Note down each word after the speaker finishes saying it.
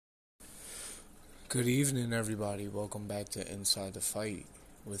Good evening, everybody. Welcome back to Inside the Fight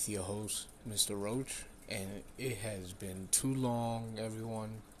with your host, Mr. Roach. And it has been too long,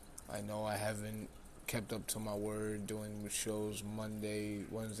 everyone. I know I haven't kept up to my word doing shows Monday,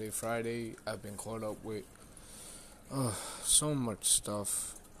 Wednesday, Friday. I've been caught up with so much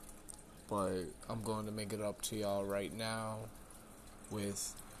stuff. But I'm going to make it up to y'all right now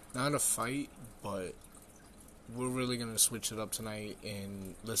with not a fight, but we're really going to switch it up tonight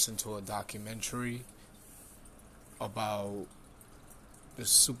and listen to a documentary about the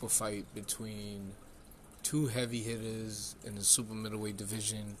super fight between two heavy hitters in the super middleweight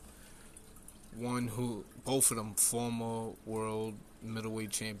division. Both of them former world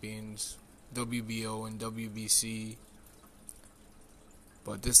middleweight champions, WBO and WBC.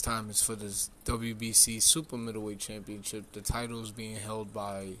 But this time it's for the WBC super middleweight championship. The title is being held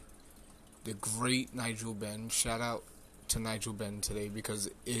by the great Nigel Benn. Shout out to Nigel Benn today because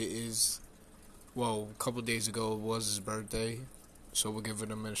it is, a couple days ago it was his birthday. So we're giving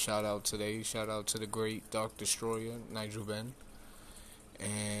him a shout out today. Shout out to the great Dark Destroyer, Nigel Benn.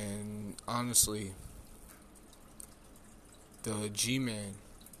 And honestly, the G-Man,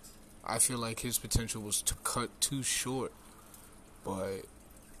 I feel like his potential was cut too short. But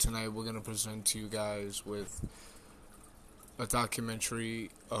tonight we're going to present to you guys with a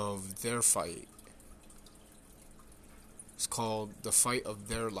documentary of their fight. It's called The Fight of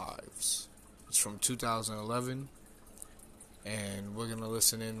Their Lives. It's from 2011, and we're gonna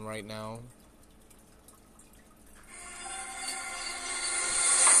listen in right now.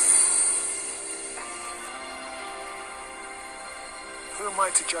 Who am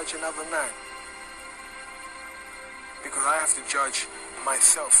I to judge another man? Because I have to judge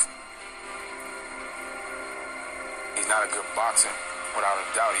myself. He's not a good boxer. Without a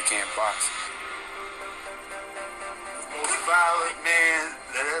doubt, he can't box. The most violent man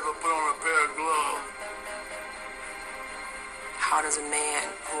that ever put on a pair of gloves. How does a man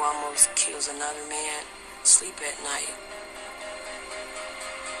who almost kills another man sleep at night?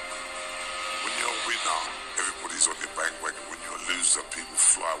 When you're a winner, everybody's on your bandwagon. When you're a loser, people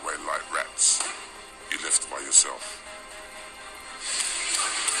fly away like rats. You're left by yourself.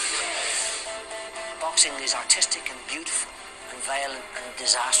 Boxing is artistic and beautiful, and violent and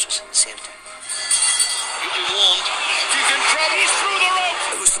disastrous at the same time. You've been warned. You can travel through the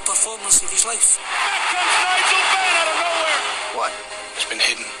rope. It was the performance of his life. Back comes Nigel Benn out of nowhere. What? It's been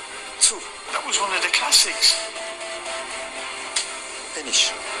hidden. Two. That was one of the classics. Finish.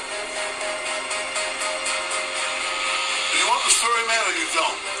 Do you want the story, man, or you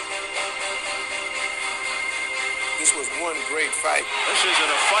don't? This was one great fight. This isn't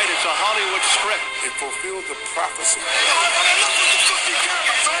a fight, it's a Hollywood script. It fulfilled the prophecy.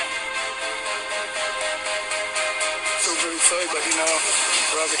 So very sorry, but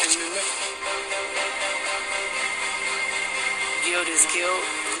brother in me. Guilt is guilt.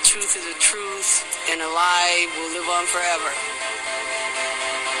 The truth is the truth. And a lie will live on forever.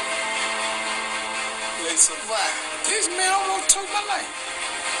 Listen, What? this man almost took my life.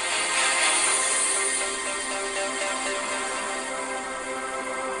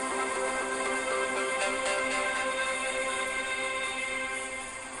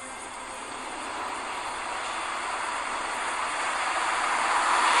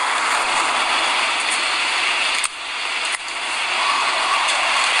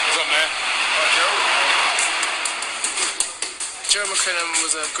 Joe McClellan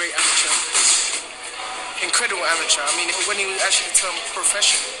was a great amateur. Incredible amateur. I mean, when he was actually turned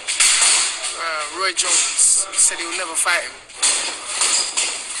professional, Roy Jones said he would never fight him.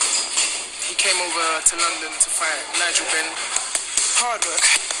 He came over to London to fight Nigel Benn. Hard work,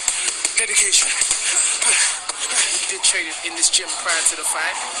 dedication. He did train in this gym prior to the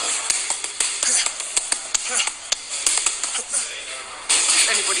fight. If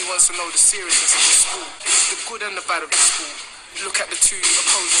anybody wants to know the seriousness of the sport, it's the good and the bad of the sport. Look at the two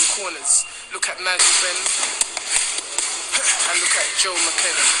opposing corners. Look at Nigel Benn and look at Joe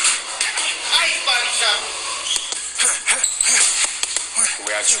McClellan. The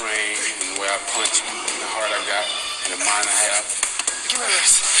way I train, and the way I punch, and the heart I got, and the mind I have. Give me a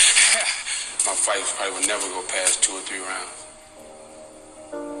rest. My fights probably would never go past 2 or 3 rounds.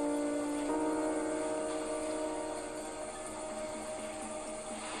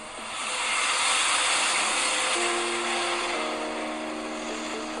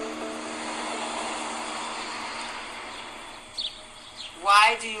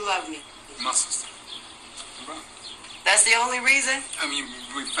 Why do you love me? My sister. Bro. That's the only reason? I mean,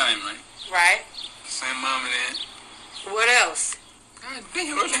 we family, right? Right. Same mom and dad. What else? God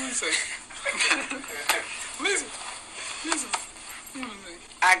damn, what you want to say? Listen.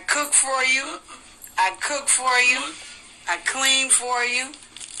 I cook for you. I cook for you. I clean for you.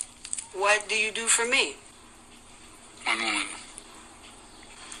 What do you do for me? One woman.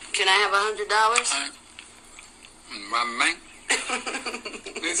 Can I have $100? My man.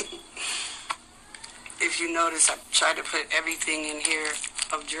 If you notice, I try to put everything in here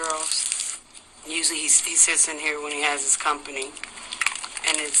of Gerald's. Usually he sits in here when he has his company,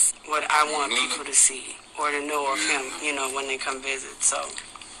 and it's what I want people to see or to know of him, you know, when they come visit. So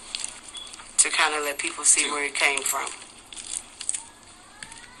to kind of let people see where he came from.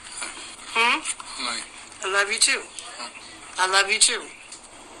 I love you too. I love you too.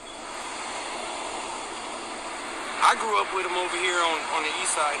 I grew up with him over here on the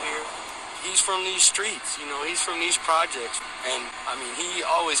east side here. He's from these streets, you know, he's from these projects. And, I mean, he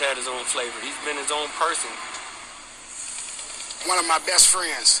always had his own flavor. He's been his own person. One of my best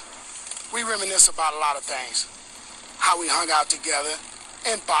friends. We reminisce about a lot of things. How we hung out together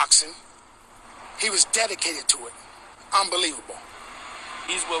in boxing. He was dedicated to it. Unbelievable.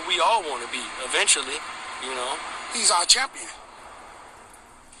 He's what we all want to be, eventually, you know. He's our champion.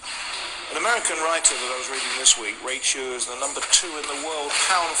 An American writer that I was reading this week rates you as the number 2 in the world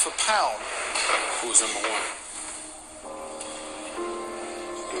pound for pound. Who's number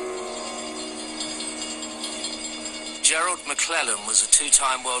 1? Gerald McClellan was a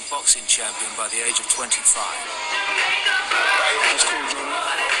 2-time world boxing champion by the age of 25. That's cool, Jimmy.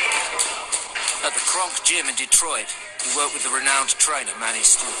 At the Kronk Gym in Detroit, he worked with the renowned trainer Manny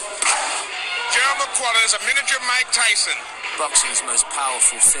Stewart. Gerald McClellan is a miniature Mike Tyson. Boxing's most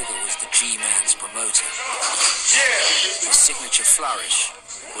powerful figure was the G-Man's promoter. His signature flourish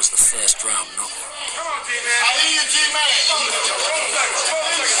was the first round knockout. Come on, G-Man. I hear you, G-Man.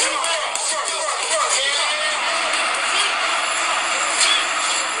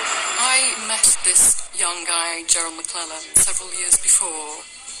 I met this young guy, Gerald McClellan, several years before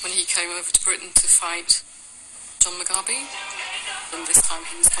when he came over to Britain to fight John Mugabe. And this time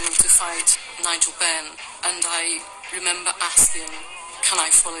he was coming to fight Nigel Benn. And I remember asking, can I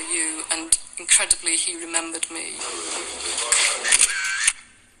follow you? And incredibly, he remembered me.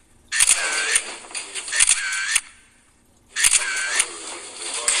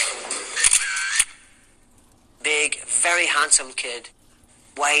 Big, very handsome kid.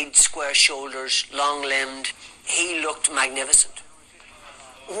 Wide, square shoulders, long-limbed. He looked magnificent.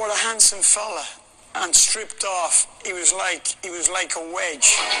 What a handsome fella. And stripped off, he was like a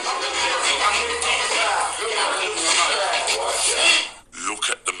wedge. Look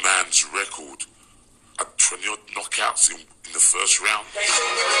at the man's record. 20-odd knockouts in the first round.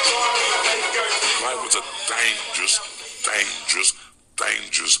 Guy was a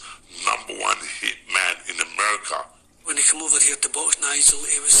dangerous number 1 hit man in America. When he came over here to box Nigel,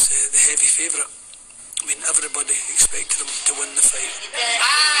 he was the heavy favourite. I mean, everybody expected him to win the fight. You can't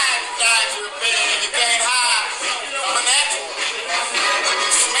hide, Nigel Benn. You can't hide. Coming at you.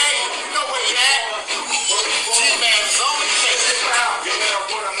 Smack you. You know where you at. G-Man is on the case.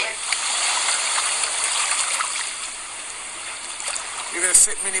 You're going to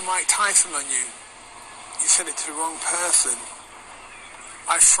sit mini Mike Tyson on you. You said it to the wrong person.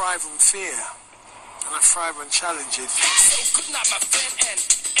 I thrive on fear. And I thrive on challenges. So good night, my friend, and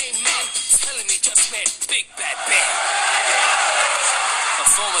amen. Telling me just met Big Bad Ben. A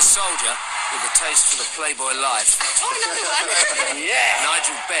former soldier with a taste for the playboy life. Oh, another one. Yeah.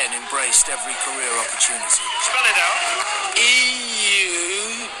 Nigel Benn embraced every career opportunity. Spell it out.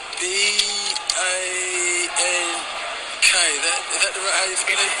 E-U-B-A-N-K. Is that the right how you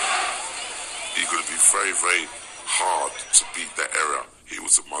spell it? You're going to be very, very hard to beat that era. It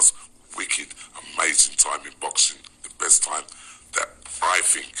was the most wicked, amazing time in boxing. The best time that I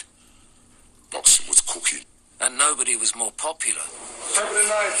think boxing was cooking. And nobody was more popular. Top of the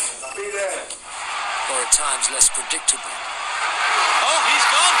night. Be there. Or at times less predictable. Oh, he's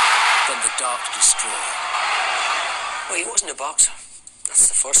gone. Than the Dark Destroyer. Well, he wasn't a boxer. That's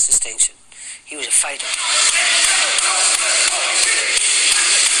the first distinction. He was a fighter.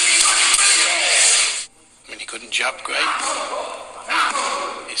 I mean, he couldn't jab great.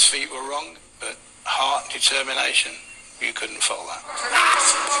 His feet were wrong, but heart, determination, you couldn't fault that.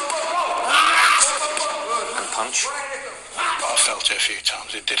 And punch. I felt it a few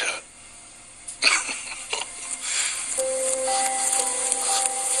times, it did hurt.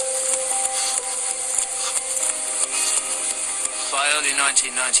 By early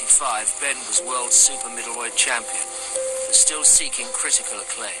 1995, Ben was world super middleweight champion, but still seeking critical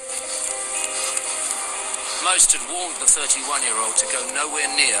acclaim. Most had warned the 31-year-old to go nowhere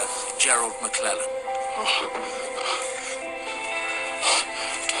near Gerald McClellan.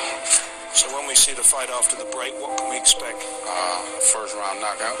 So when we see the fight after the break, what can we expect? First round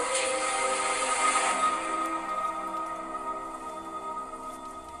knockout.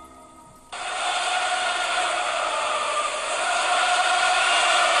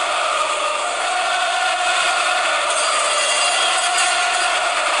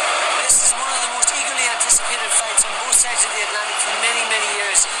 both sides of the Atlantic for many, many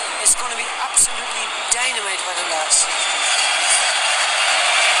years. It's going to be absolutely dynamite when it lasts.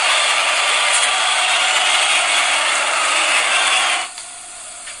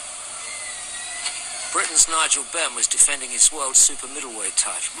 Britain's Nigel Benn was defending his world super middleweight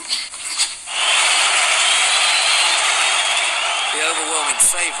title. The overwhelming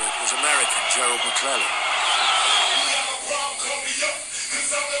favourite was American Gerald McClellan.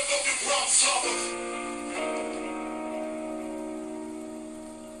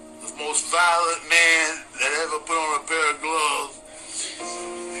 The most violent man that ever put on a pair of gloves.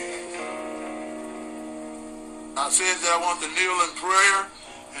 I said that I want to kneel in prayer,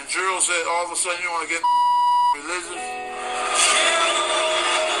 and Gerald said, all of a sudden you want to get religious?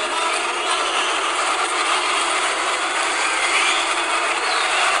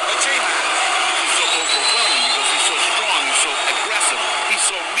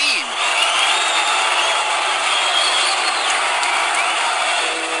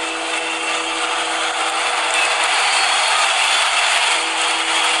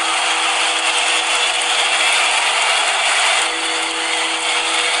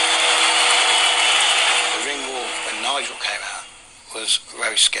 Was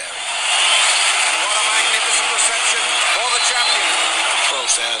very scary. What a magnificent reception for the champion.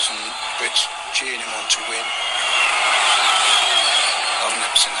 12,000 Brits cheering him on to win. I've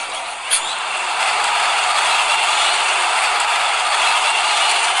never seen that long before.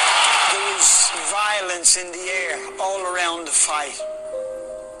 There was violence in the air all around the fight.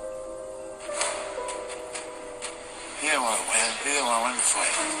 He didn't want to win. He didn't want to win the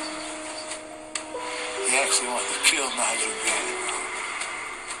fight. He actually wanted to kill Nigel Benn.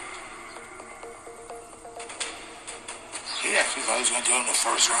 He actually thought he was going to do it in the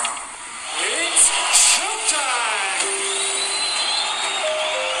first round. It's showtime!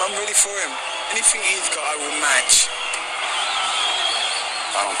 I'm ready for him. Anything he's got, I will match.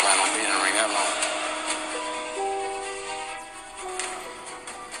 I don't plan on being in the ring that long.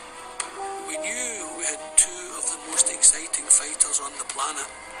 We knew we had two of the most exciting fighters on the planet.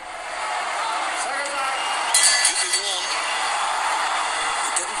 To be warned, we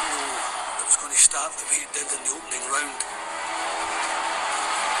didn't know it was going to start the way it did in the opening round.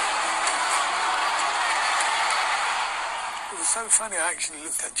 It was so funny, I actually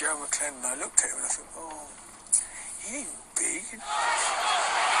looked at Joe McClellan and I looked at him and I thought, oh, he ain't big. Well,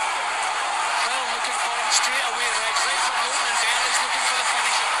 looking for him straight away, Rex. Right from the opening bell, he's looking for the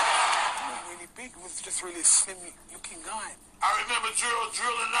finisher. He wasn't really big, he was just really a slim looking guy. I remember Gerald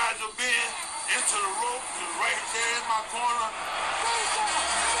drilling Nigel Benn into the rope, just right there in my corner.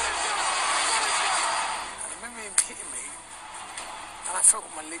 I remember him hitting me and I felt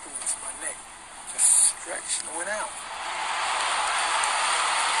my ligaments in my neck just stretched and I went out.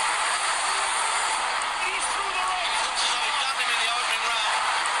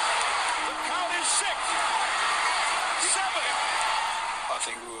 I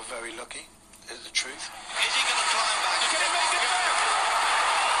think we were very lucky, is the truth. Is he going to climb back? Can he make it back?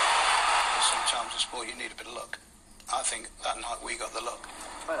 Sometimes in sport you need a bit of luck. I think that night we got the luck.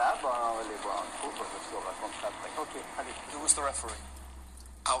 Who was the referee?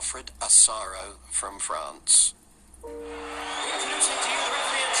 Alfred Asaro from France.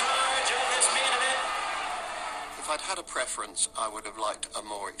 If I'd had a preference, I would have liked a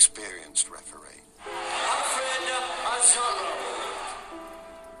more experienced referee. Alfred Asaro.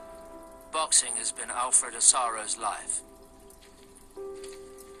 Boxing has been Alfred Asaro's life.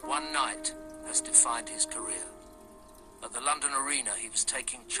 One night has defined his career. At the London Arena, he was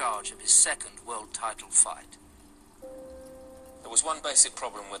taking charge of his second world title fight. There was one basic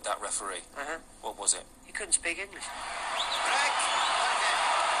problem with that referee. What was it? He couldn't speak English.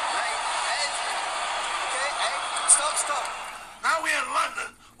 Stop. Now we're in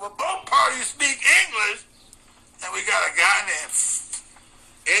London, where both parties speak English, and we got a guy named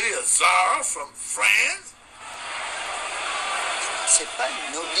Eddie Asaro from France. C'est pas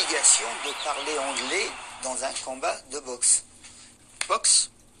une obligation de parler anglais dans un combat de boxe.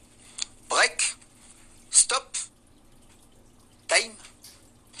 Boxe, break, stop, time,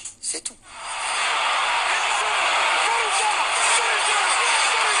 c'est tout.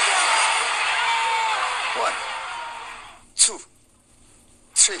 One, two,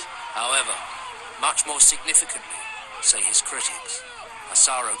 three. However, much more significantly, say his critics,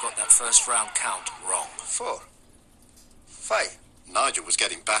 Asaro got that first round count wrong. 4, 5. Nigel was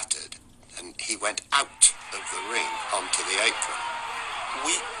getting battered, and he went out of the ring onto the apron.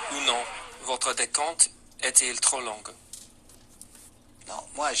 Oui ou non, votre décompte est-il trop long? Non,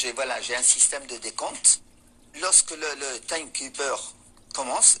 moi j'ai un système de décompte. Lorsque le timekeeper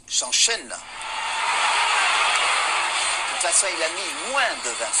commence, j'enchaîne là. toute façon, il a mis moins de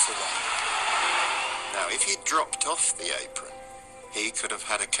 20 secondes. Now, if he dropped off the apron, he could have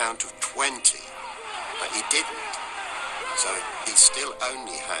had a count of 20, but he didn't. So he still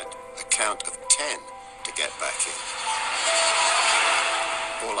only had a count of 10 to get back in.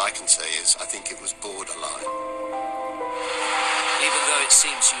 All I can say is I think it was borderline. Even though it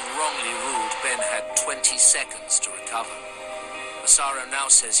seems you wrongly ruled Ben had 20 seconds to recover, Massaro now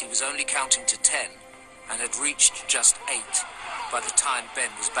says he was only counting to 10 and had reached just 8 by the time Ben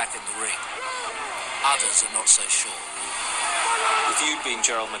was back in the ring. Others are not so sure. If you'd been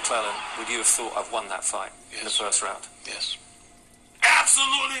Gerald McClellan, would you have thought I've won that fight in the first round? Yes.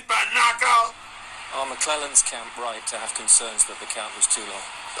 Absolutely by knockout. Are McClellan's camp right to have concerns that the count was too long?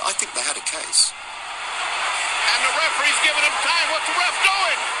 I think they had a case. And the referee's giving him time. What's the ref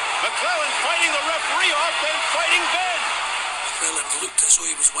doing? McClellan fighting the referee off, then fighting Ben. McClellan looked as though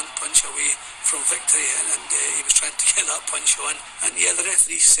he was one punch away from victory, and he was trying to get that punch on. And yeah, the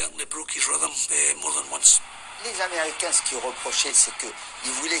referee certainly broke his rhythm more than once. Les Américains, ce qu'ils reprochaient, c'est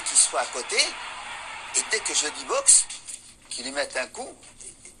qu'ils voulaient qu'il soit à côté, et dès que je dis boxe, qu'ils lui mettent un coup,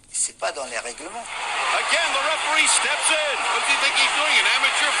 c'est pas dans les règlements. Again, the referee steps in. What do you think he's doing, an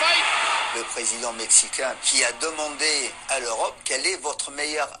amateur fight? Le président mexicain qui a demandé à l'Europe quel est votre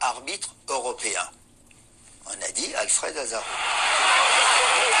meilleur arbitre européen. On a dit Alfred Azaro.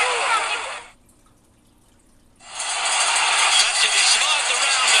 That's it. He survived the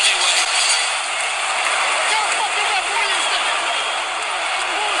round anyway.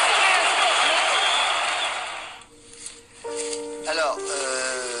 Alors,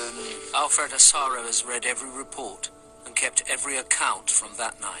 Alfred Azaro has read every report and kept every account from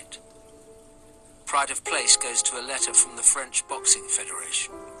that night. Pride of place goes to a letter from the French Boxing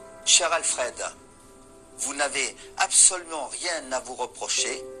Federation. Cher Alfred, vous n'avez absolument rien à vous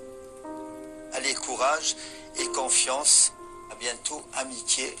reprocher. Allez, courage et confiance. À bientôt,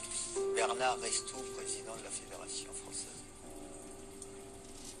 amitié. Bernard Restou, président de la Fédération française.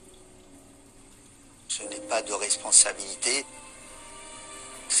 Je n'ai pas de responsabilité.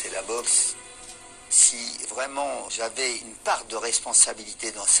 C'est la boxe. Si vraiment j'avais une part de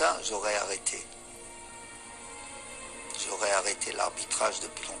responsabilité dans ça, j'aurais arrêté. J'aurais arrêté l'arbitrage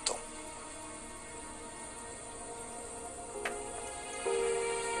depuis longtemps.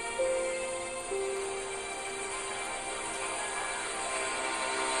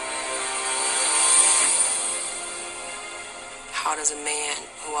 How does a man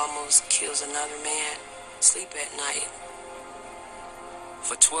who almost kills another man sleep at night?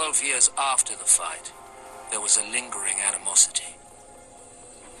 For 12 years after the fight, there was a lingering animosity.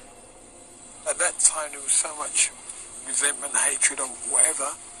 At that time, there was so much resentment, hatred, or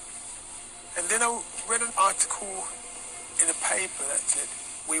whatever. And then I read an article in a paper that said,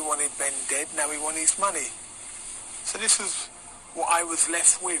 we wanted Ben dead, now we want his money. So this is what I was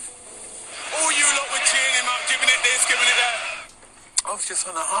left with. All you lot were cheering him up, giving it this, giving it that. I was just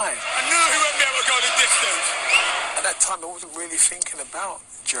on a high. I knew he wouldn't be able to go the distance. At that time, I wasn't really thinking about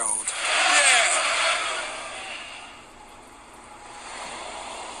Gerald. Yeah.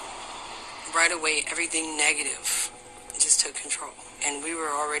 Right away, everything negative just took control. And we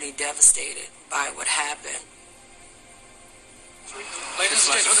were already devastated by what happened.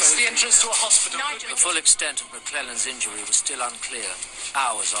 Ladies and gentlemen, this is the entrance to a hospital. The full extent of McClellan's injury was still unclear,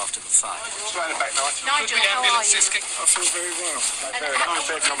 hours after the fight. Right back, Nigel. Nigel, how are you? I feel very well. How do you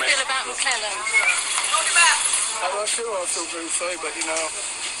feel about McClellan? How do I feel? I feel very sorry, but you know,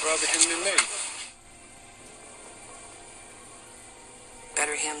 rather him than me.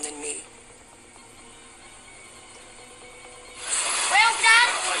 Better him than me. Well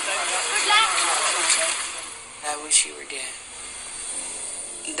done. Good luck. I wish you were dead.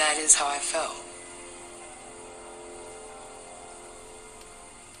 That is how I felt.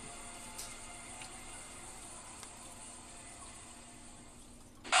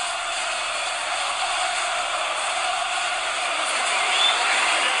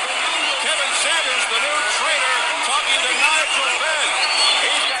 Kevin Sanders, the new trainer, talking to Nigel Benn.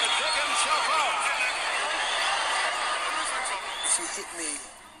 He's got to take himself out. If you hit me,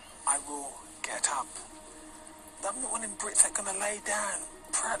 I will get up. I'm not one of them Brits that are going to lay down.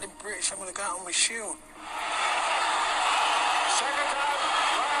 Proudly British, I'm going to go out on my shield.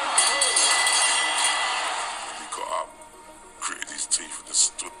 He got up, gritted his teeth and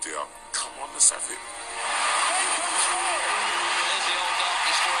just stood there. Come on, let's have it. There's the old dark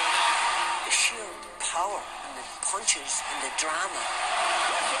destroyer now. The sheer power and the punches and the drama.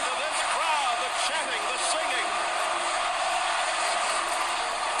 Listen to this crowd, the chanting, the singing.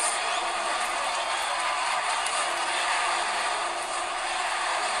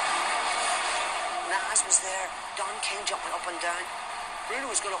 Chaz was there. Don King jumping up and down. Bruno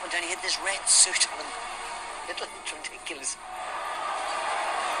was going up and down. He had this red suit on. It looked ridiculous.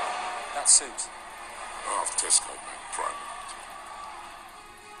 That suit? Off Tesco, man. Private.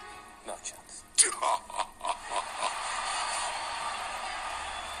 No chance. Look at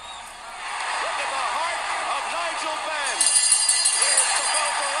the heart of Nigel Benn. Here's the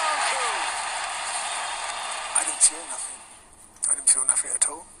bell for round two. I didn't feel nothing. I didn't feel nothing at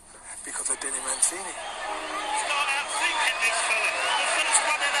all because of Denny Mancini. Start out thinking this fella. The fella's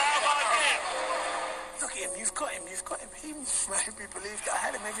running out of ideas. Look at him, you've got him. He made me believe that I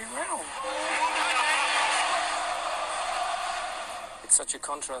had him every round. It's such a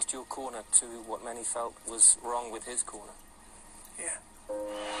contrast, your corner, to what many felt was wrong with his corner. Yeah.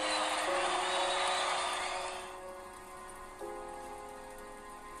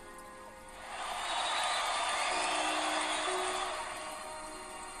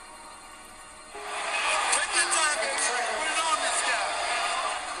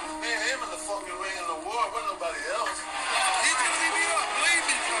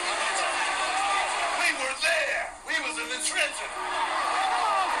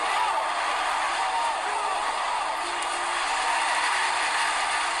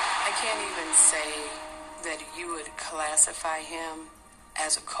 Classify him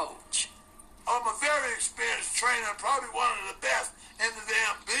as a coach. I'm a very experienced trainer, probably one of the best in the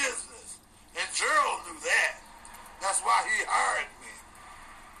damn business. And Gerald knew that. That's why he hired me.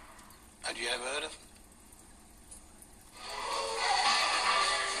 Had you ever heard of him?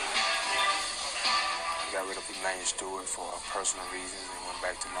 I got rid of Emmanuel Stewart for personal reasons and went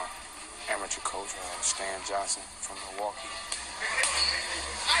back to my amateur coach, Stan Johnson from Milwaukee.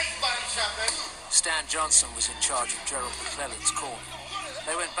 Stan Johnson was in charge of Gerald McClellan's corner.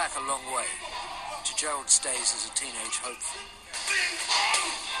 They went back a long way to Gerald's days as a teenage hopeful.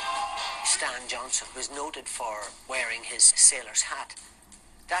 Stan Johnson was noted for wearing his sailor's hat.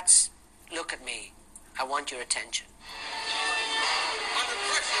 That's, look at me, I want your attention. Under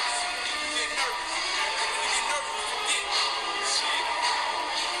pressure, you get nervous.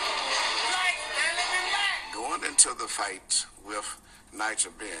 Going into the fight with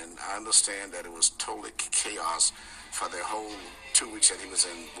Nigel Benn, I understand that it was total chaos for the whole 2 weeks that he was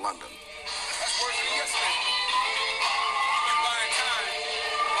in London. That's worse than yesterday. You've been buying time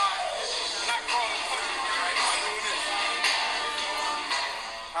by not calling for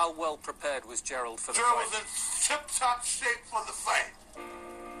How well prepared was Gerald for the Gerald fight? was in tip-top shape for the fight.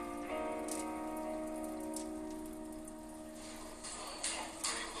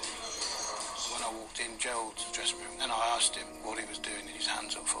 When I walked in Gerald's dressing room, and I asked him what he was doing his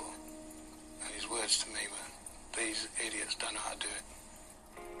hands up for. And his words to me were, these idiots don't know how to do it.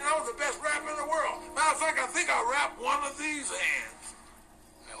 I was the best rapper in the world. Matter of fact, I think I rapped one of these hands.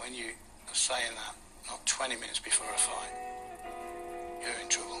 Now, when you are saying that, not 20 minutes before a fight, you're in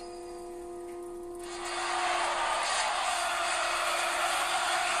trouble.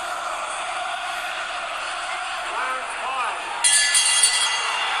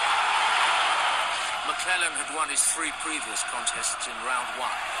 McClellan had won his 3 previous contests in round 1.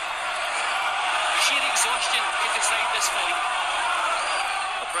 Sheer exhaustion could save this fight.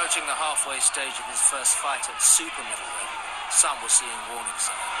 Approaching the halfway stage of his first fight at super middleweight, some were seeing warning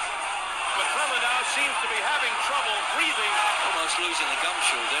signs. McClellan now seems to be having trouble breathing. Almost losing the gum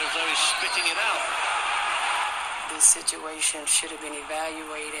shield there as though he's spitting it out. This situation should have been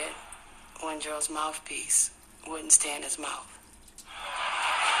evaluated when Gerald's mouthpiece wouldn't stay in his mouth.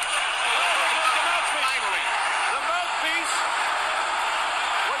 Finally, the mouthpiece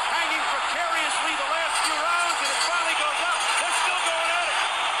was hanging precariously the last few rounds, and it finally goes up. They're still going at it.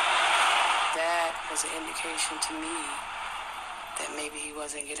 That was an indication to me that maybe he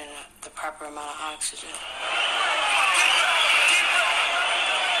wasn't getting the proper amount of oxygen.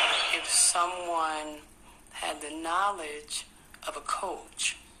 If someone had the knowledge of a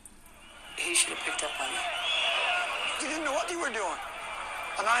coach, he should have picked up on that. You didn't know what you were doing.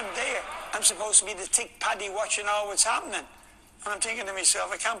 And I'm there. I'm supposed to be the thick paddy watching all what's happening. And I'm thinking to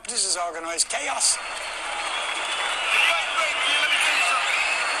myself, this is organised chaos.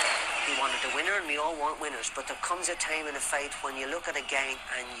 We wanted a winner and we all want winners, but there comes a time in a fight when you look at a gang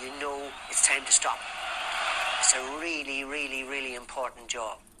and you know it's time to stop. It's a really, really, really important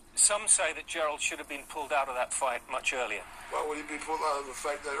job. Some say that Gerald should have been pulled out of that fight much earlier. Why would he be pulled out of the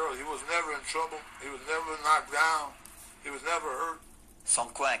fight that early? He was never in trouble. He was never knocked down. He was never hurt. Son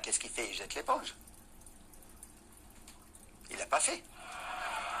coin, qu'est-ce qu'il fait? Il jette l'éponge. Il l'a pas fait.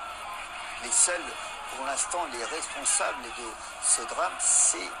 Les seuls, pour l'instant, les responsables de ce drame,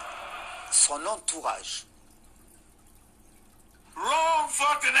 c'est son entourage. Wrong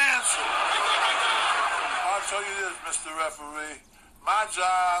fucking answer. tell you this, Mr. Referee. My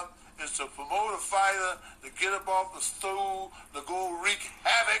job is to promote a fighter, to get up off the stool, to go wreak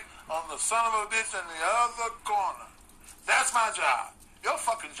havoc on the son of a bitch in the other corner. That's my job. Your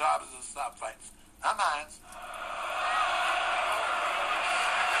fucking job is to stop fights. Not mine.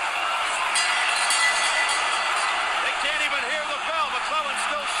 They can't even hear the bell. McClellan's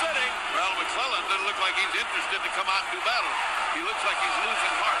still sitting. Well, McClellan doesn't look like he's interested to come out and do battle. He looks like he's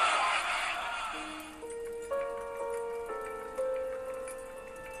losing heart.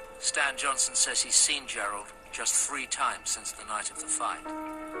 Stan Johnson says he's seen Gerald just 3 times since the night of the fight. I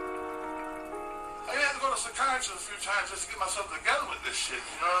had to go to psychiatrist a few times just to get myself together with this shit,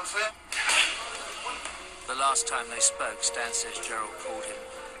 you know what I'm saying? The last time they spoke, Stan says Gerald called him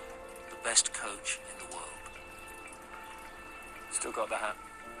the best coach in the world. Still got the hat?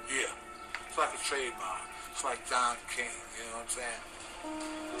 Yeah. It's like a trademark. It's like Don King, you know what I'm saying?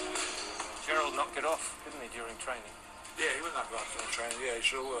 Gerald knocked it off, didn't he, during training? Yeah, he would knock it off during training. Yeah, he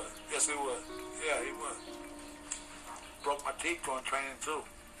sure would. Yes, he would. Yeah, he would. Broke my teeth during training, too.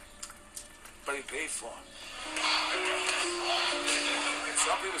 But he paid for them.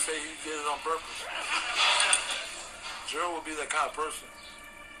 Some people say he did it on purpose. Gerald would be that kind of person.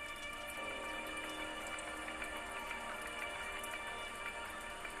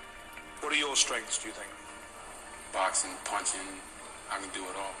 What are your strengths, do you think? Boxing, punching, I can do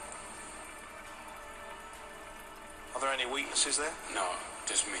it all. Are there any weaknesses there? No,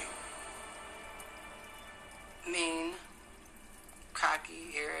 just me. Mean,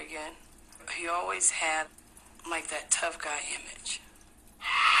 cocky, arrogant. He always had, like, that tough guy image.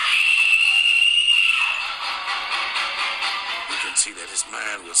 You can see that his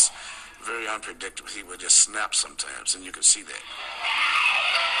mind was very unpredictable. He would just snap sometimes, and you can see that.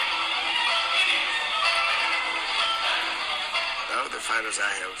 Of the fighters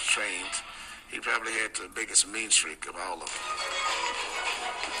I have trained, he probably had the biggest mean streak of all of them.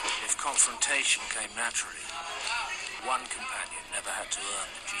 If confrontation came naturally, one companion never had to earn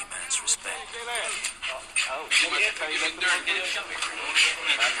the G-Man's respect. I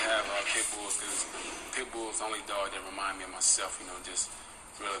can have pit bulls because pit bulls the only dog that remind me of myself, you know, just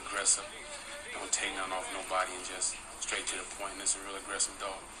real aggressive. Don't take nothing off nobody and just straight to the point. And it's a real aggressive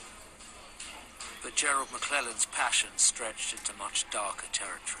dog. But Gerald McClellan's passion stretched into much darker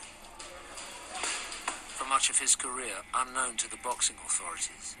territory. For much of his career, unknown to the boxing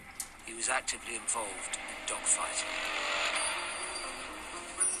authorities, he was actively involved in dogfighting.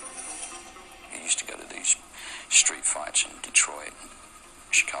 He used to go to these street fights in Detroit,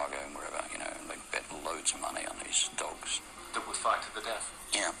 Chicago, and wherever, you know, and they bet loads of money on these dogs. That would fight to the death?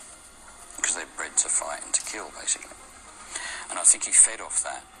 Yeah, because they're bred to fight and to kill, basically. And I think he fed off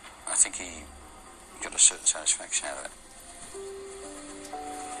that. I think he got a certain satisfaction out of it.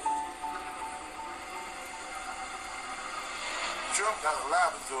 Trump got a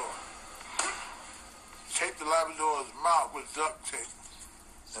Labrador. Taped the Labrador's mouth with duct tape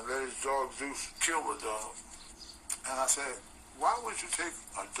and let his dog Zeus kill the dog. And I said, why would you take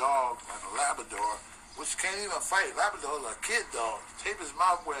a dog like a Labrador, which can't even fight? Labrador's a kid dog. Tape his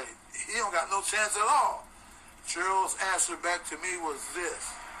mouth where he don't got no chance at all. Gerald's answer back to me was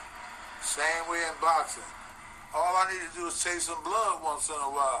this. Same way in boxing. All I need to do is take some blood once in a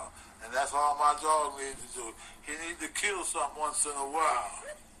while. And that's all my dog needs to do. He needs to kill something once in a while.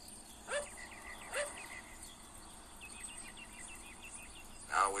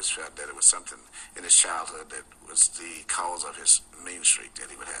 I always felt that it was something in his childhood that was the cause of his mean streak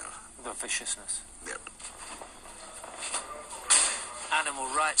that he would have. The viciousness. Yep. Animal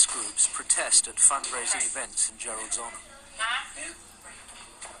rights groups protest at fundraising events in Gerald's honor.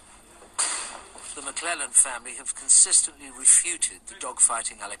 The McClellan family have consistently refuted the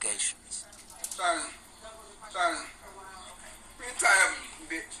dogfighting allegations. Son, you tired,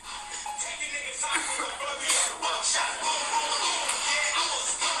 bitch.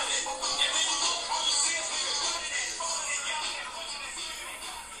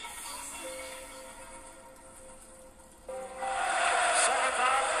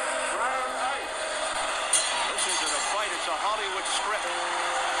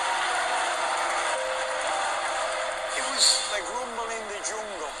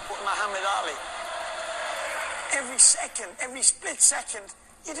 Every split second,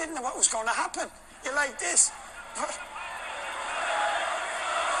 you didn't know what was going to happen. You're like this. What?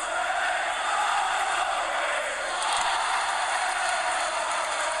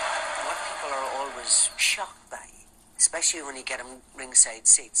 What people are always shocked by, especially when you get them ringside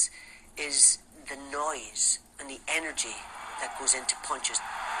seats, is the noise and the energy that goes into punches. They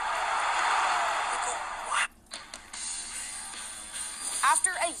go, what?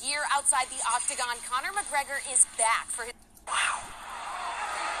 After a year outside the octagon, Conor McGregor is back for his...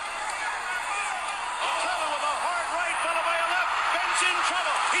 McClellan with a hard right, followed by a left. Ben's in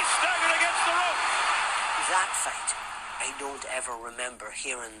trouble. He's staggered against the rope. That fight, I don't ever remember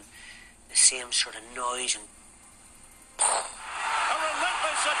hearing the same sort of noise and... A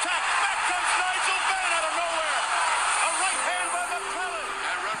relentless attack. Back comes Nigel Benn out of nowhere. A right hand by McClellan.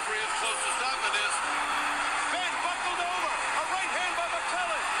 That referee is close to stopping this. Benn buckled over. A right hand by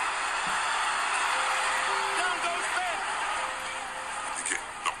McClellan. Down goes Benn. You get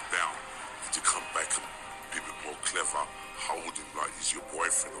knocked down, you come back and be a bit more clever, hold him like he's your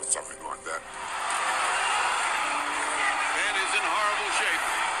boyfriend or something like that. Ben is in horrible shape.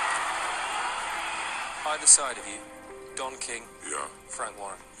 Either side of you, Don King, Yeah, Frank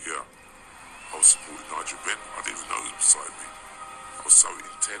Warren. yeah. I was supporting Nigel Benn. I didn't even know he was beside me. I was so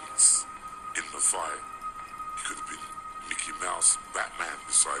intense in the fight. He could have been Mickey Mouse, Batman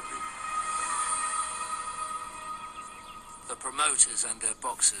beside me. The promoters and their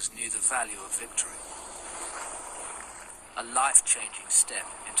boxers knew the value of victory. A life-changing step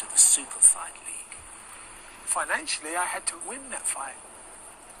into the Super Fight League. Financially, I had to win that fight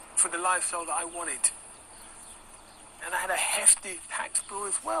for the lifestyle that I wanted. And I had a hefty tax bill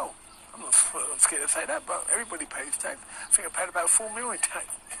as well. I'm not scared to say that, but everybody pays tax. I think I paid about $4 million tax,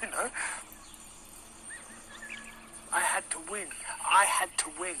 you know. I had to win. I had to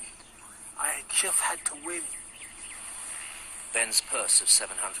win. I just had to win. Ben's purse of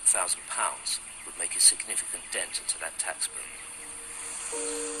 £700,000 would make a significant dent into that tax bill.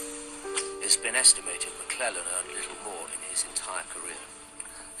 It's been estimated McClellan earned little more in his entire career.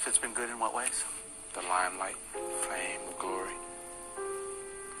 So it's been good in what ways? The limelight, fame, the glory,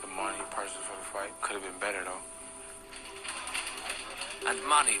 the money, purses for the fight. Could have been better, though. And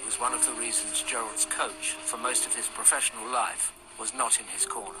money was one of the reasons Gerald's coach, for most of his professional life, was not in his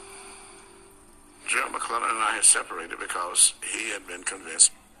corner. Gerald McClellan and I had separated because he had been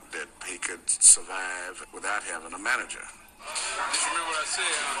convinced that he could survive without having a manager. Just remember what I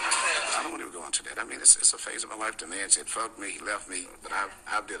said. I don't want to go into that. I mean, it's a phase of my life to me. It fucked me, he left me, but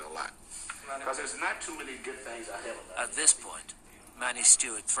I've did a lot. Because there's not too many good things I have about. At this point, Manny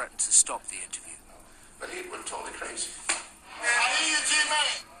Stewart threatened to stop the interview. But he went totally crazy. I hear you,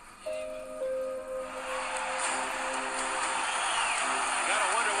 G-Man. You gotta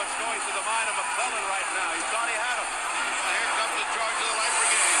wonder what's going through the mind of McClellan right now. He thought he had him. Well, here comes the charge of the Light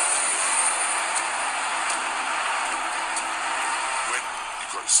Brigade. When you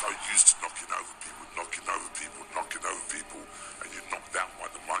got so used to knocking over people, and you knock down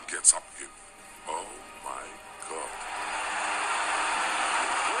one, the one gets up again. Oh my God.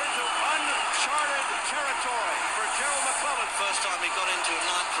 We're into uncharted territory for Gerald McClellan. First time he got into a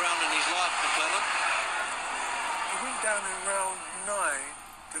ninth round in his life, McClellan. He went down in round 9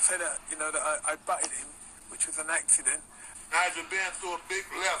 to say that, you know, that I butted him, which was an accident. Nigel Benn threw a big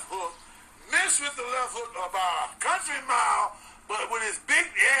left hook, missed with the left hook about a country mile, but with his big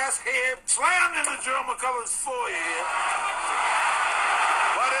ass head slammed into Gerald McClellan's forehead.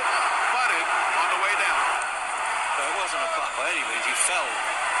 Butted on the way down. But it wasn't a butt by any means. He fell.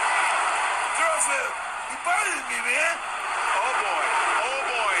 Gerald said, he butted me, man. Oh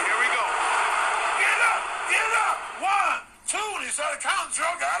boy, here we go. Get up! 1, 2, and he started counting.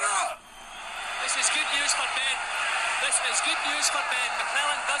 Gerald got up. This is good news for Ben. This is good news for Ben.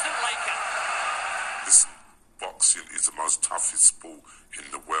 McClellan doesn't like it. Listen, boxing is the most toughest sport in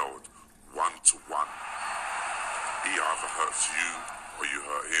the world, 1-to-1. He either hurts you or you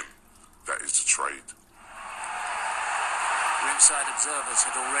hurt him. That is the trade. Ringside observers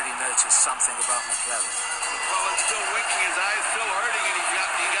had already noticed something about McClellan. McClellan's still winking, his eyes still hurting, and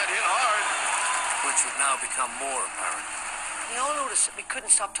he got hit hard. Which would now become more apparent. We all noticed that we couldn't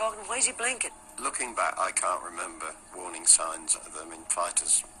stop talking. Why is he blinking? Looking back, I can't remember warning signs of them in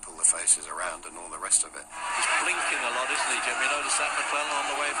fighters pull their faces around and all the rest of it. He's blinking a lot, isn't he, Jim? You notice that, McClellan, on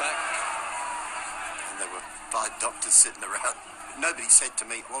the way back? And there were 5 doctors sitting around. Nobody said to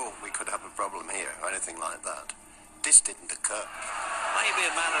me, "Oh, we could have a problem here," or anything like that. This didn't occur. Maybe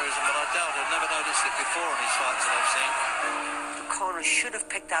a mannerism, but I doubt I've never noticed it before in his fights that I've seen. The corner should have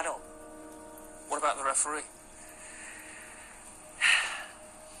picked that up. What about the referee?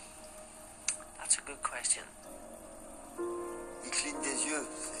 That's a good question. Il cligne des yeux.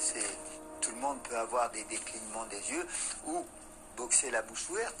 Tout le monde peut avoir des clignements des yeux ou boxer la bouche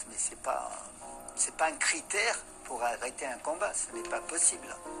ouverte, mais c'est pas un critère pour arrêter un combat. Ce n'est pas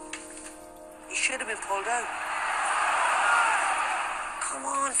possible. He should have been pulled out. Come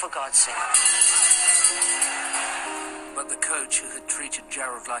on, for God's sake. But the coach who had treated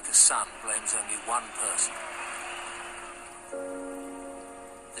Gerald like a son blames only one person.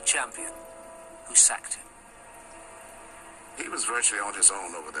 the champion, who sacked him. He was virtually on his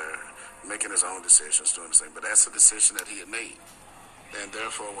own over there, making his own decisions, doing his thing. But that's a decision that he had made. And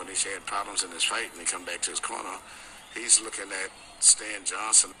therefore, when he had problems in his fight and he come back to his corner, he's looking at Stan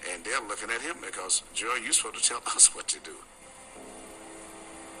Johnson, and they're looking at him because, Joe, you're supposed to tell us what to do.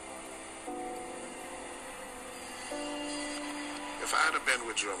 If I'd have been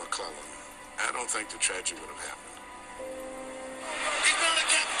with Joe McClellan, I don't think the tragedy would have happened. He's been the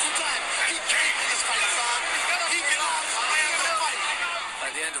captain 2 times. He came for this fight, son. He belongs to the fight.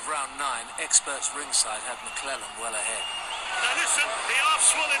 By the end of round 9, experts ringside had McClellan well ahead. Now listen, they are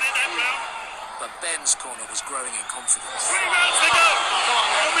swollen in that round. But Ben's corner was growing in confidence. 3 rounds to go. Come on,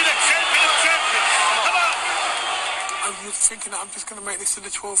 you'll be the champion of champions. Come on. I was thinking I'm just going to make this to the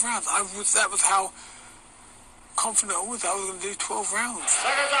 12 rounds. That was how confident I was going to do 12 rounds.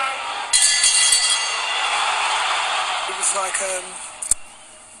 It was like,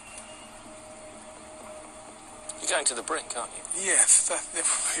 You're going to the brink, aren't you? yes,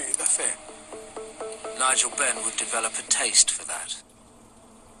 that's it. Nigel Benn would develop a taste for that.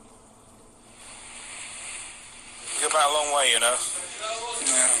 You go back a long way, you know.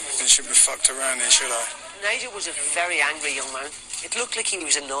 Yeah, they should be fucked around then, should I? Nigel was a very angry young man. It looked like he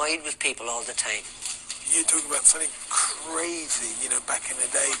was annoyed with people all the time. You talk about something crazy, back in the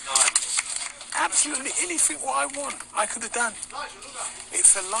day. Absolutely anything what I want, I could have done.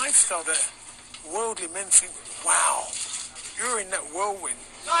 It's a lifestyle that worldly men think, wow, you're in that whirlwind.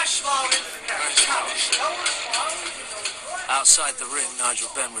 Outside the ring, Nigel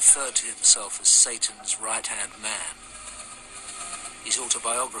Benn referred to himself as Satan's right-hand man. His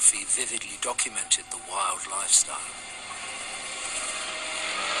autobiography vividly documented the wild lifestyle.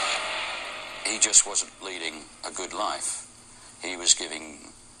 He just wasn't leading a good life. He was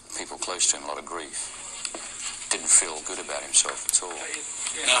giving people close to him a lot of grief. Didn't feel good about himself at all.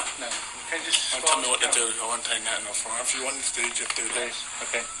 No. Don't tell me what to do. I won't take nothing off from him. If you want to do, just do this.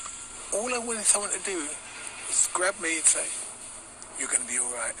 Okay. All I wanted someone to do was grab me and say, you're going to be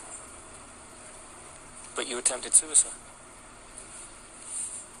all right. But you attempted suicide.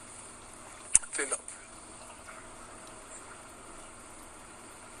 Philip.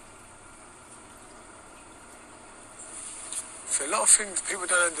 For a lot of things people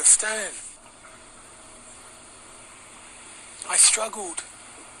don't understand. I struggled.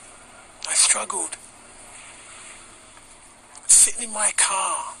 Sitting in my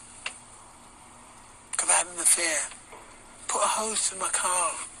car because I had an affair. Put a hose to my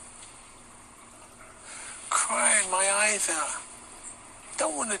car. Crying my eyes out.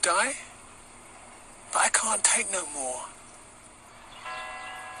 Don't want to die, but I can't take no more.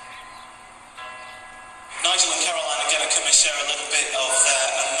 Nigel and Caroline are going to come and share a little bit of their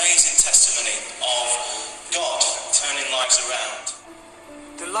amazing testimony of God turning lives around.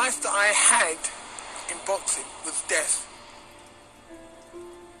 The life that I had in boxing was death.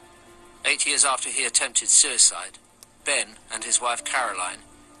 8 years after he attempted suicide, Ben and his wife Caroline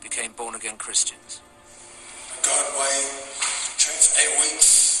became born-again Christians. God way, trained for 8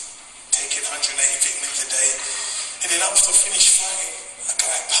 weeks, taking 180 vitamins a day, and then after finish fighting, I go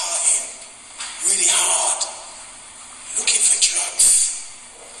out partying really hard, looking for drugs.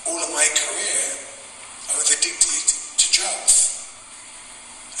 All of my career, I was addicted to drugs.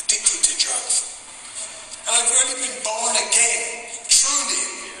 And I've really been born again, truly.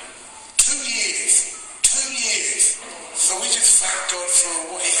 2 years. So we just thank God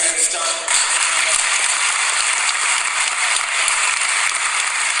for what he has done.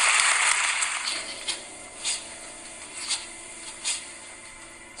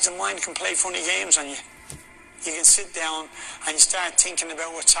 The mind can play funny games on you. You can sit down and you start thinking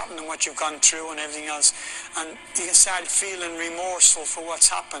about what's happened and what you've gone through and everything else, and you can start feeling remorseful for what's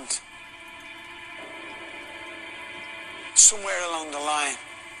happened. Somewhere along the line,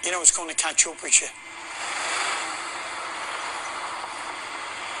 it's going to catch up with you.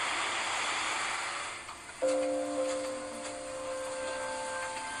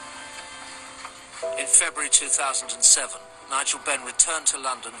 In February 2007, Nigel Benn returned to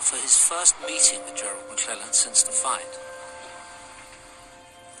London for his first meeting with Gerald McClellan since the fight.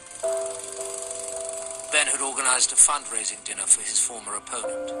 Ben had organised a fundraising dinner for his former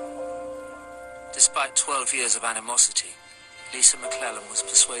opponent. Despite 12 years of animosity, Lisa McClellan was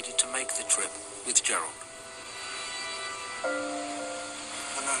persuaded to make the trip with Gerald.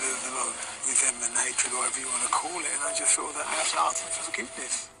 I know there was a lot of resentment, hatred, whatever you want to call it, and I just thought that I have to ask him for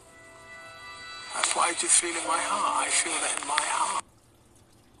forgiveness. That's what I just feel in my heart. I feel that in my heart.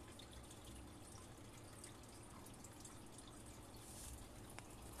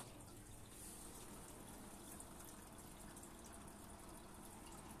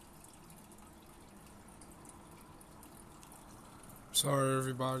 Sorry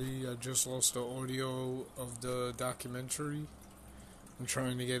everybody, I just lost the audio of the documentary. I'm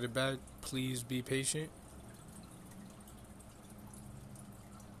trying to get it back. Please be patient.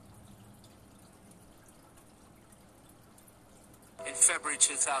 In February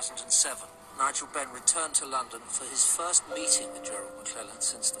 2007, Nigel Benn returned to London for his first meeting with Gerald McClellan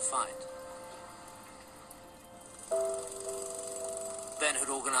since the fight. Ben had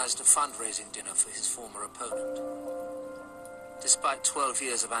organised a fundraising dinner for his former opponent. Despite 12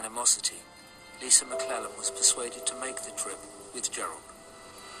 years of animosity, Lisa McClellan was persuaded to make the trip with Gerald.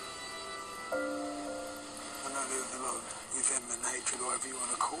 I know there was a lot of resentment, hatred, whatever you want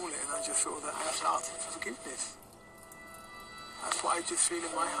to call it, and I just thought that I was asking for forgiveness. That's what I just feel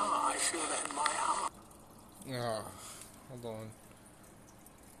in my heart. I feel that in my heart. Ah, hold on.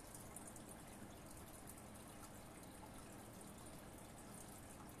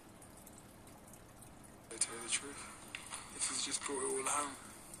 To tell you the truth, this has just brought it all home.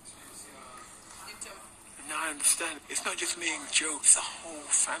 And now I understand. It's not just me and Joe, it's the whole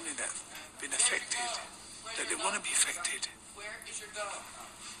family that's been affected, that they want to be affected. Where is your dog?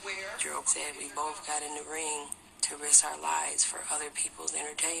 Where? Gerald said we both got in the ring to risk our lives for other people's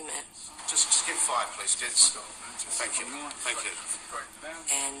entertainment. Just give 5, please. Just thank you. Thank you.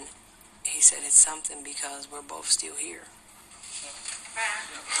 And he said it's something because we're both still here.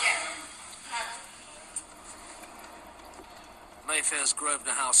 Mayfair's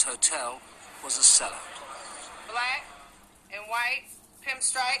Grosvenor House Hotel was a sellout. Black and white,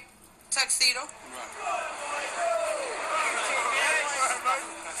 pinstripe, tuxedo.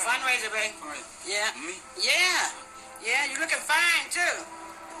 Fundraiser, babe. Yeah. Me? Yeah, you're looking fine, too.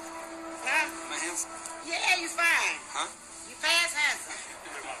 Huh? My hands? Yeah, you fine. Huh? You past handsome.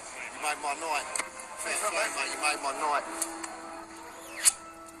 You made my night. Fair play, mate. You made my night.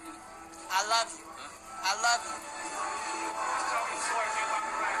 I love you. I love you.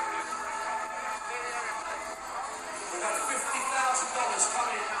 We've had $50,000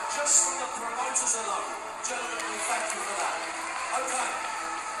 coming just from the promoters alone. Gentlemen, we thank you for that. Okay.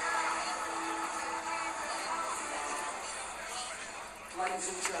 Ladies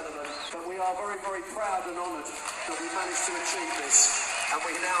and gentlemen, but we are very, very proud and honoured that we managed to achieve this. And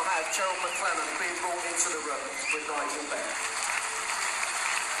we now have Gerald McClellan being brought into the room with Nigel Benn.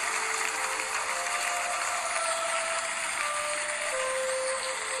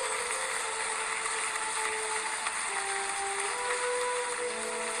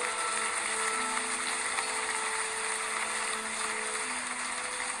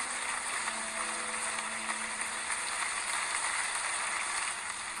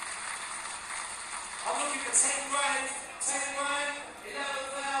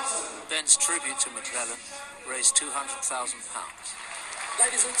 Ben's tribute to McClellan raised £200,000.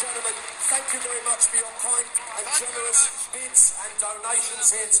 Ladies and gentlemen, thank you very much for your kind and generous bids and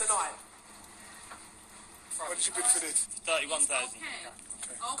donations here tonight. What did you bid for this? 31,000.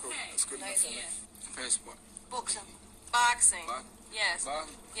 Okay, cool. That's good enough. Compares what? Boxing. Boxing. Yes.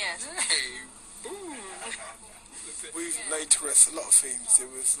 Boxing? Yes. Hey, boom. We've laid to rest a lot of things. There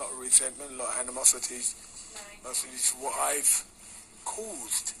was a lot of resentment, a lot of animosities. Mostly for what I've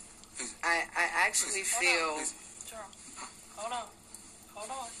caused. I actually feel Hold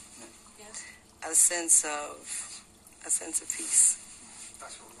on. Yes. a sense of peace.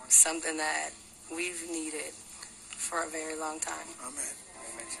 Something that we've needed for a very long time. Amen.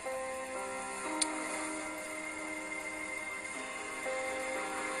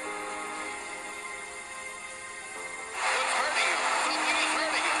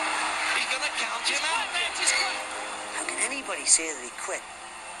 He's gonna count him out. How can anybody say that he quit?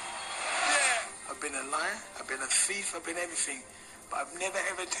 I've been a liar, I've been a thief, I've been everything. But I've never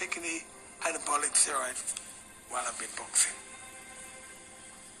ever taken any anabolic steroids while I've been boxing.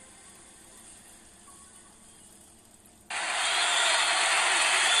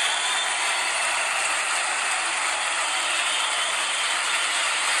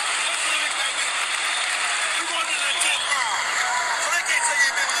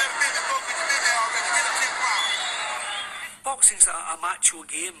 Boxing's a macho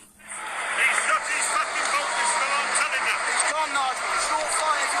game. He's got his fucking focus, still I'm telling you. He's gone, Nigel. Short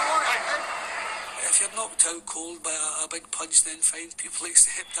fight if you want it, then. If you're knocked out cold by a big punch, then fine, people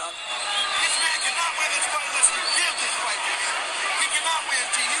accept that. This man cannot win this fight unless we give this fight. He cannot win,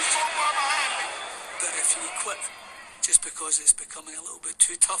 G. You so far behind me. But if you quit just because it's becoming a little bit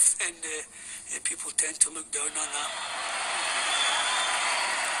too tough, then people tend to look down on that.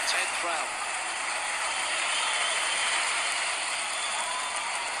 Ted Brown.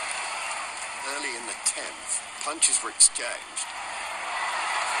 Early in the 10th, punches were exchanged.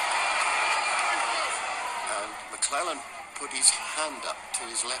 And McClellan put his hand up to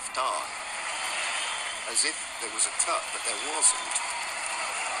his left eye, as if there was a cut, but there wasn't.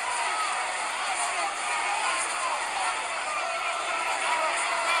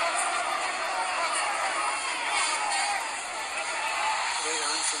 Great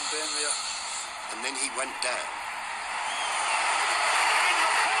hand from Ben there. And then he went down.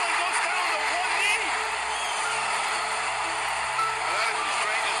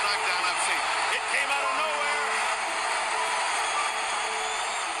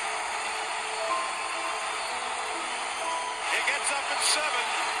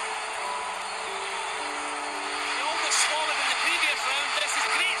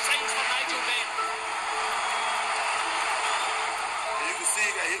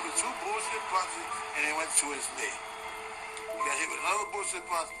 And he went to his knee. He got hit with another bullshit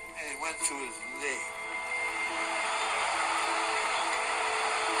punch, and he went to his knee.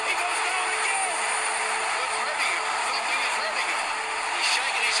 He goes down again. What's hurting him? Something is hurting him. He's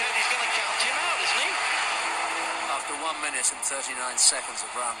shaking his head. He's going to count him out, isn't he? After 1 minute and 39 seconds of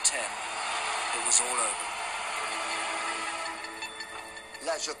round 10, it was all over.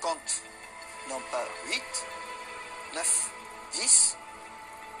 Là, je compte non pas 8, 9, 10.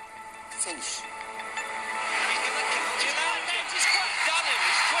 Finish. He's quit. Done him.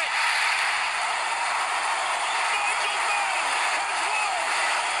 He's quit.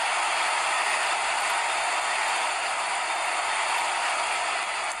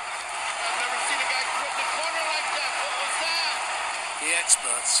 I've never seen a guy quit in the corner like that. What was that? The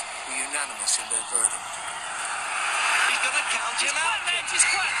experts were unanimous in their verdict. He's going to count him out. He's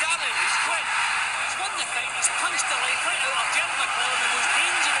quit. Done him. He's quit. He's won the fight. He's punched the life right out of Gerald McClellan, the most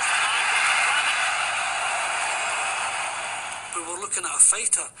dangerous man on the planet. We were looking at a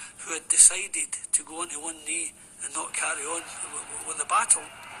fighter who had decided to go onto one knee and not carry on with the battle.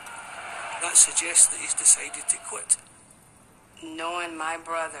 That suggests that he's decided to quit. Knowing my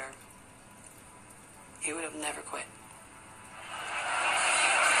brother, he would have never quit.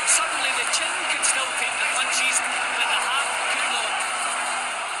 Suddenly the chin could still take the punches, but the heart could not.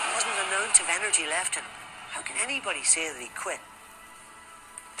 There wasn't an ounce of energy left in him. How can anybody say that he quit?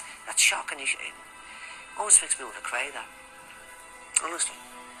 That's shocking. It almost makes me want to cry, that. Honestly.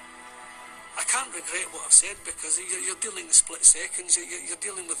 I can't regret what I've said because you're dealing with split seconds. You're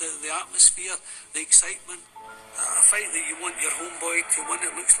dealing with the atmosphere, the excitement. A fight that you want your homeboy to win,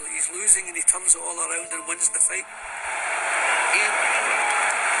 it looks like he's losing and he turns it all around and wins the fight.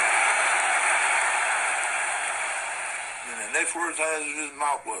 And the next words out of his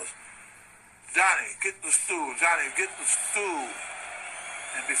mouth was, "Johnny, get the stool. Johnny, get the stool."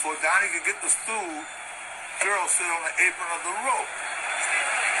 And before Johnny could get the stool, Gerald stood on the apron of the rope.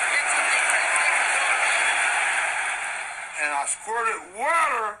 And I squirted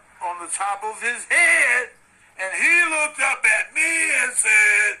water on the top of his head, and he looked up at me and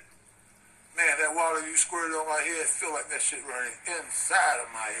said, "Man, that water you squirted on my head, feel like that shit running inside of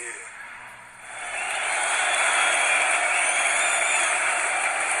my head."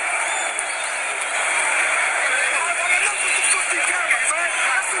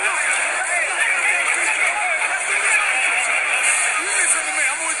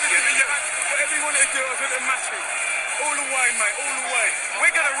 All the way, mate, all the way. We're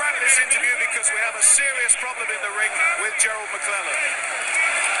going to wrap this interview because we have a serious problem in the ring with Gerald McClellan.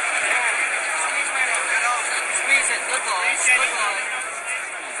 Squeeze it. Good ball. Good ball.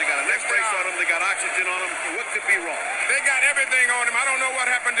 They got a neck brace on him. They got oxygen on him. What could be wrong? They got everything on him. I don't know what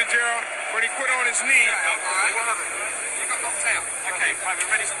happened to Gerald, but he quit on his knee. All right. What happened? He got knocked out. Okay, we're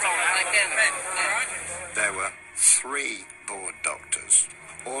ready to roll out. All right. There were 3 board doctors.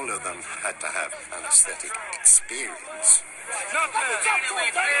 All of them had to have anaesthetic experience.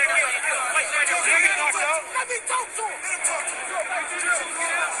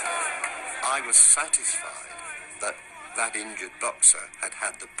 I was satisfied that that injured boxer had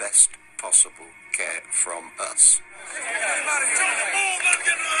had the best possible care from us.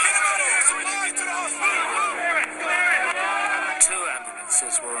 2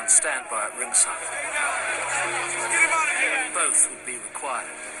 ambulances were on standby at ringside. Both would be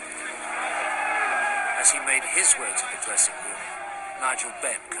required. As he made his way to the dressing room, Nigel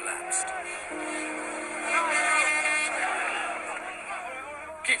Benn collapsed.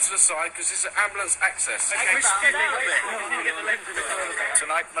 Keep to the side because this is ambulance access.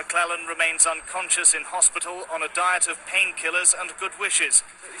 Tonight, McClellan remains unconscious in hospital on a diet of painkillers and good wishes.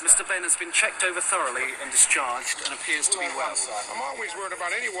 Mr. Benn has been checked over thoroughly and discharged and appears to be well. I'm always worried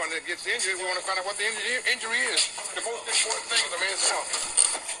about anyone that gets injured. We want to find out what the injury is. The most important thing is the man's health.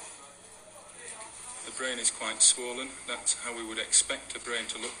 The brain is quite swollen. That's how we would expect a brain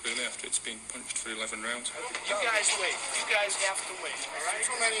to look, really, after it's been punched for 11 rounds. You guys wait. You guys have to wait, all right?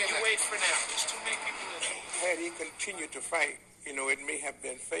 You wait for now. There's too many people in here. Had he continued to fight, you know, it may have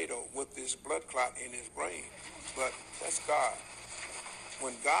been fatal with this blood clot in his brain. But that's God.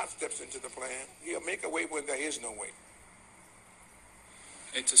 When God steps into the plan, he'll make a way when there is no way.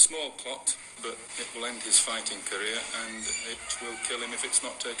 It's a small clot, but it will end his fighting career, and it will kill him if it's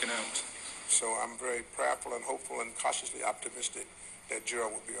not taken out. So I'm very prayerful and hopeful and cautiously optimistic that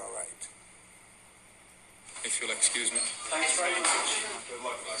Gerald will be all right. If you'll excuse me. Thanks very much. Good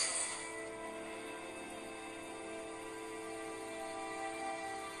luck, guys.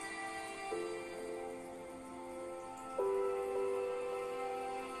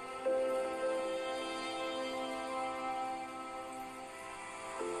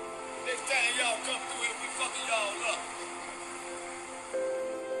 Next time y'all come through here, we fucking y'all up.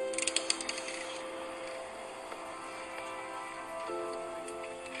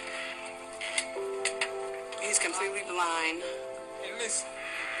 He's completely blind. Hey, listen.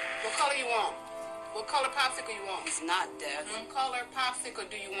 What color you want? What color popsicle you want? He's not deaf. What color popsicle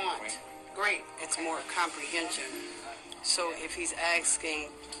do you want? Great. It's more comprehension. So if he's asking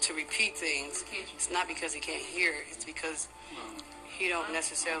to repeat things, it's not because he can't hear it. It's because he don't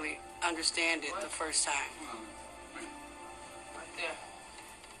necessarily understand it the first time. Right there.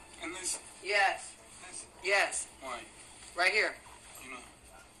 And listen. Yes. Listen. Yes. Why? Right here. You know.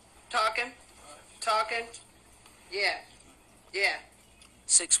 Talking. Talking. Yeah. Yeah.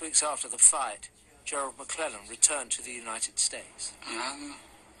 6 weeks after the fight, Gerald McClellan returned to the United States.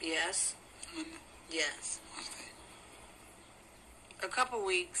 Yes. Yes. A couple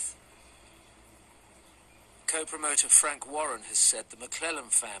weeks. Co-promoter Frank Warren has said the McClellan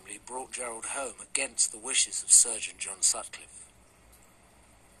family brought Gerald home against the wishes of surgeon John Sutcliffe.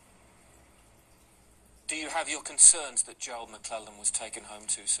 Do you have your concerns that Gerald McClellan was taken home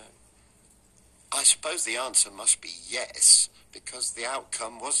too soon? I suppose the answer must be yes, because the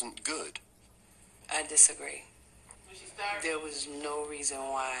outcome wasn't good. I disagree. There was no reason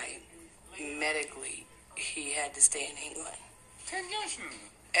why medically he had to stay in England. 10 years.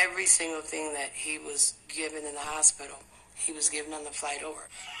 Every single thing that he was given in the hospital, he was given on the flight over.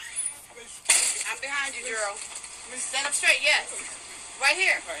 I'm behind you, Gerald. Stand up straight, yes. Right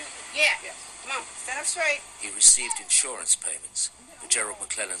here. Yeah. Come on, stand up straight. He received insurance payments, but Gerald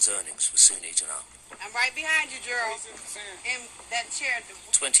McClellan's earnings were soon eaten up. I'm right behind you, Gerald. In that chair.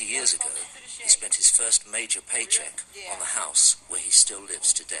 20 years ago, he spent his first major paycheck on the house where he still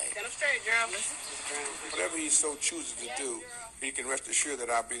lives today. Stand up straight, Gerald. Whatever he so chooses to do, he can rest assured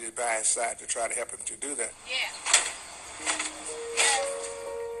that I'll be by his side to try to help him to do that. Yeah.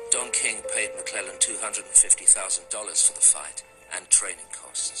 Don King paid McClellan $250,000 for the fight and training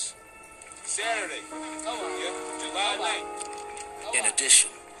costs. Saturday. July 9th. In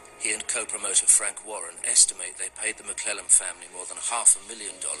addition, he and co-promoter Frank Warren estimate they paid the McClellan family more than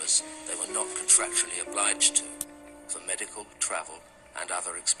 $500,000 they were not contractually obliged to for medical, travel, and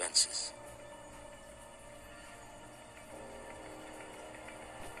other expenses.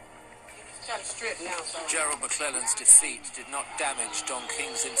 Gerald McClellan's defeat did not damage Don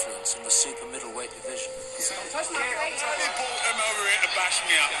King's influence in the super middleweight division. They brought him over here to bash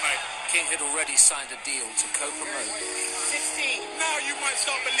me up, mate. King had already signed a deal to co-promote 16. Now you might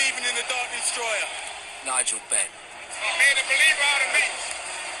start believing in the Dark Destroyer. Nigel Benn. Made a believer out of me.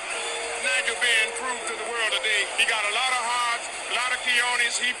 Nigel Benn proved to the world today he got a lot of hearts, a lot of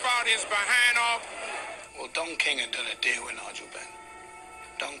cojones. He fought his behind off. Well, Don King had done a deal with Nigel Benn.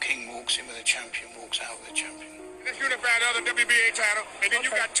 Don King walks in with a champion, walks out with a champion. Let's unify the other WBA title, and then you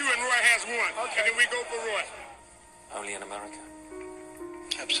got two and Roy has one. And then we go for Roy. Only in America.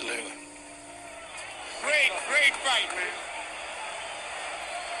 Absolutely. Great fight, man.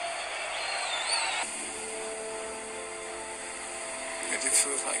 It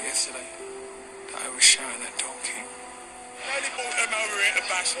feels like yesterday that I was shouting at Don King. They brought him over here to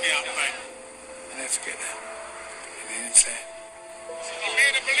bash me up, mate. I never forget that. And he didn't say it. He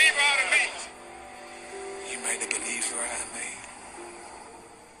made a believer out of me. You made a believer out of me.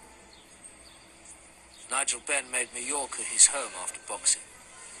 Nigel Benn made Mallorca his home after boxing.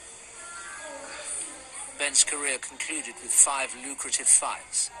 Benn's career concluded with 5 lucrative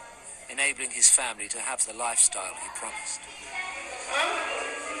fights, enabling his family to have the lifestyle he promised.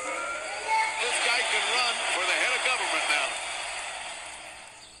 This guy can run for the head of government now.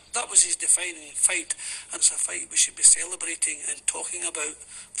 That was his defining fight, and it's a fight we should be celebrating and talking about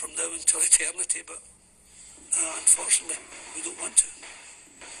from now until eternity, but unfortunately, we don't want to.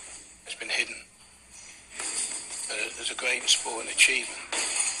 It's been hidden. But as a great sporting achievement,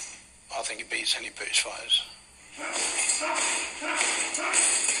 I think he beats any British fighters.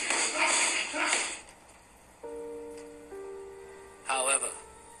 However,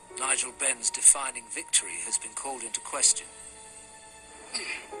 Nigel Benn's defining victory has been called into question.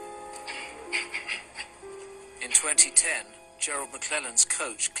 In 2010, Gerald McClellan's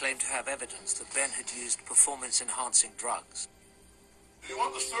coach claimed to have evidence that Ben had used performance-enhancing drugs. You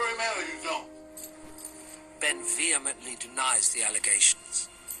want the story, man, or you don't? Ben vehemently denies the allegations.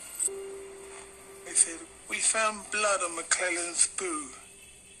 They said, we found blood on McClellan's boot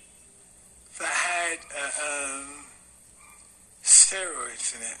that had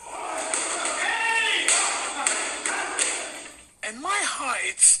steroids in it. And my heart,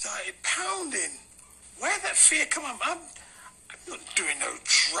 it started pounding. Where did that fear come up? I'm not doing no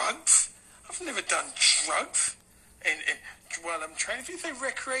drugs. I've never done drugs. And while I'm training, if you say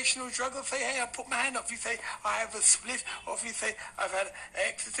recreational drug, I'll say, hey, I'll put my hand up. If you say I have a split, or if you say I've had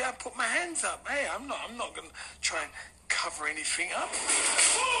ecstasy, I'll put my hands up. Hey, I'm not going to try and cover anything up.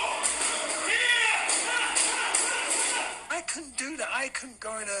 I couldn't do that. I couldn't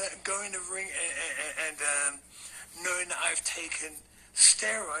go in a ring and knowing that I've taken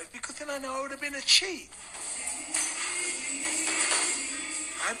steroids, because then I know I would have been a cheat.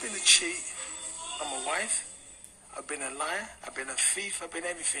 I've been a cheat. I'm a wife. I've been a liar, I've been a thief, I've been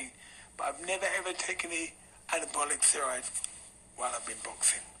everything. But I've never ever taken the anabolic steroids while I've been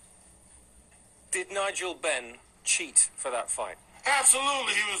boxing. Did Nigel Benn cheat for that fight?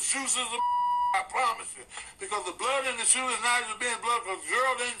 Absolutely, he was juice as a I promise you. Because the blood in the shoe is Nigel Benn's blood, because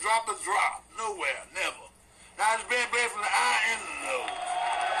girl didn't drop a drop. Nowhere, never. Nigel Benn bled from the eye and the nose.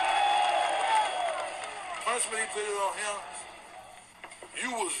 Punishment he put it on him,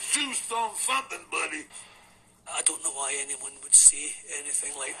 you was juiced on something, buddy. I don't know why anyone would say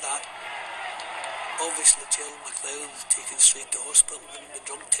anything like that. Obviously, Gerald McClellan was taken straight to hospital and been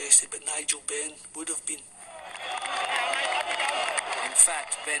drug tested, but Nigel Benn would have been. In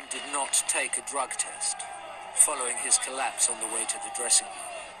fact, Ben did not take a drug test, following his collapse on the way to the dressing room.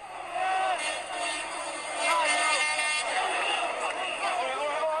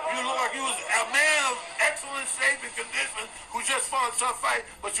 You look like you was a man of excellent shape and condition who just fought a tough fight,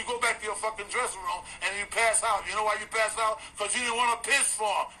 but you go back to your fucking dressing room and you pass out. You know why you pass out? Because you didn't want to piss for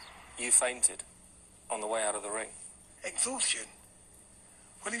him. You fainted on the way out of the ring. Exhaustion.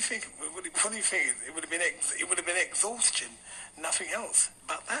 What do you think? What do you think? It would have been exhaustion, nothing else.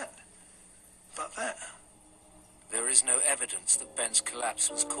 But that. There is no evidence that Ben's collapse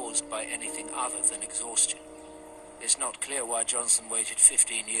was caused by anything other than exhaustion. It's not clear why Johnson waited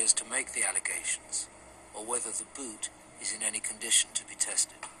 15 years to make the allegations, or whether the boot is in any condition to be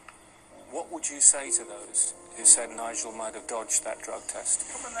tested. What would you say to those who said Nigel might have dodged that drug test?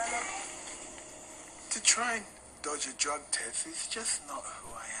 Come on, Layla. To try and dodge a drug test is just not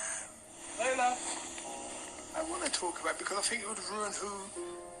who I am. Layla, I want to talk about it because I think it would ruin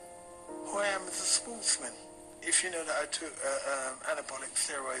who I am as a sportsman. If you know that I took anabolic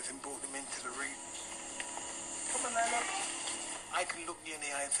steroids and brought them into the ring. Come on, Layla. I can look you in the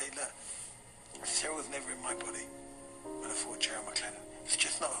eye and say, look, steroids never in my body when I fought Gerald McClellan. It's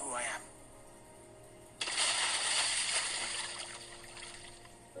just not who I am.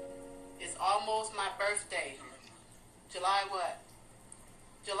 It's almost my birthday. July what?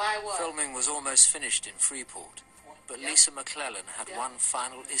 July what? Filming was almost finished in Freeport, but Lisa McClellan had one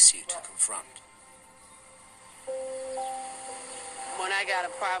final issue to confront. When I got a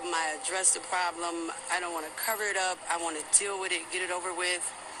problem, I address the problem. I don't want to cover it up. I want to deal with it, get it over with.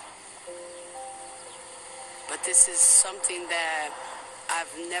 But this is something that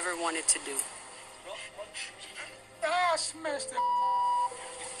I've never wanted to do. Ah, smashed it.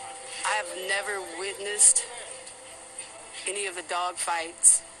 I've never witnessed any of the dog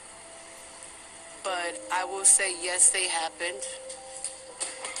fights, but I will say yes, they happened.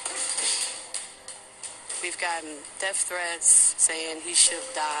 We've gotten death threats saying he should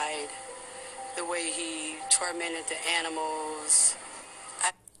have died, the way he tormented the animals.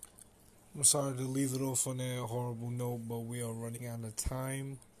 I'm sorry to leave it off on that horrible note, but we are running out of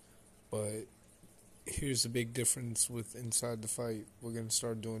time. But here's the big difference with Inside the Fight. We're going to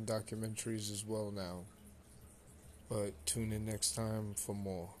start doing documentaries as well now. But tune in next time for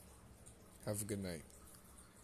more. Have a good night.